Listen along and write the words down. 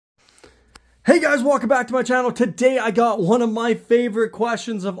Hey guys, welcome back to my channel. Today I got one of my favorite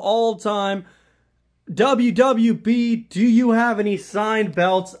questions of all time. WWB, do you have any signed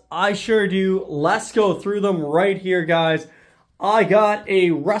belts? I sure do. Let's go through them right here, guys. I got a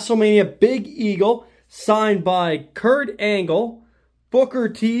WrestleMania Big Eagle signed by Kurt Angle, Booker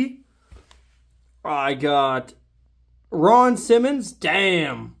T. I got Ron Simmons.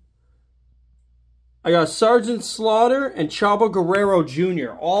 Damn. I got Sergeant Slaughter and Chavo Guerrero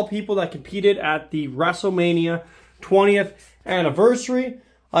Jr. All people that competed at the WrestleMania 20th anniversary.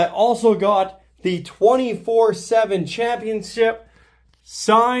 I also got the 24/7 championship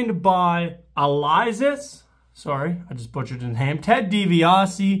signed by Elias. Sorry, I just butchered his name. Ted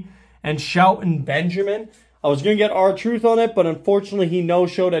DiBiase and Shelton Benjamin. I was going to get R-Truth on it, but unfortunately he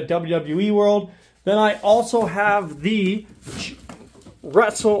no-showed at WWE World. Then I also have the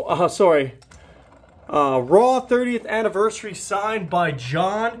Raw 30th anniversary signed by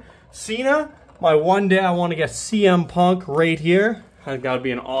John Cena. My one day I want to get CM Punk right here. That's got to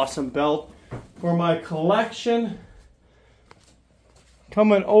be an awesome belt for my collection.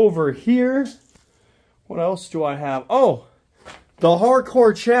 Coming over here. What else do I have? Oh, the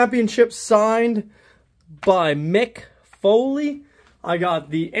Hardcore Championship signed by Mick Foley. I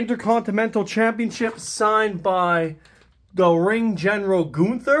got the Intercontinental Championship signed by the Ring General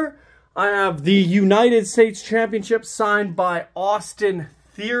Gunther. I have the United States Championship signed by Austin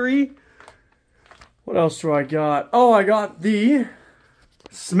Theory. What else do I got? Oh, I got the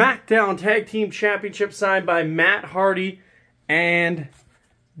SmackDown Tag Team Championship signed by Matt Hardy and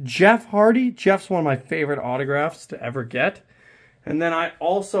Jeff Hardy. Jeff's one of my favorite autographs to ever get. And then I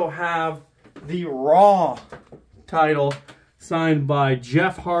also have the Raw title signed by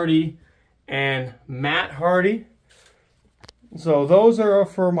Jeff Hardy and Matt Hardy. So those are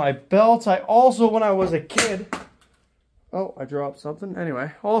for my belts. I also, when I was a kid, oh, I dropped something.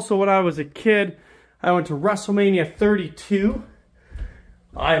 Anyway, also when I was a kid, I went to WrestleMania 32.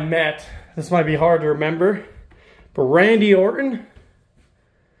 I met, this might be hard to remember, but Randy Orton,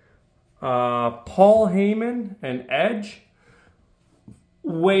 Paul Heyman and Edge,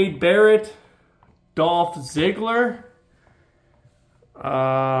 Wade Barrett, Dolph Ziggler,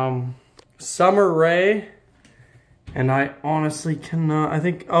 Summer Rae, and I honestly cannot, I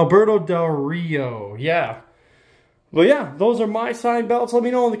think Alberto Del Rio, yeah. But yeah, those are my signed belts. Let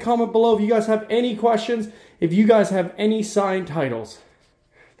me know in the comment below if you guys have any questions, if you guys have any signed titles.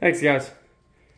 Thanks, guys.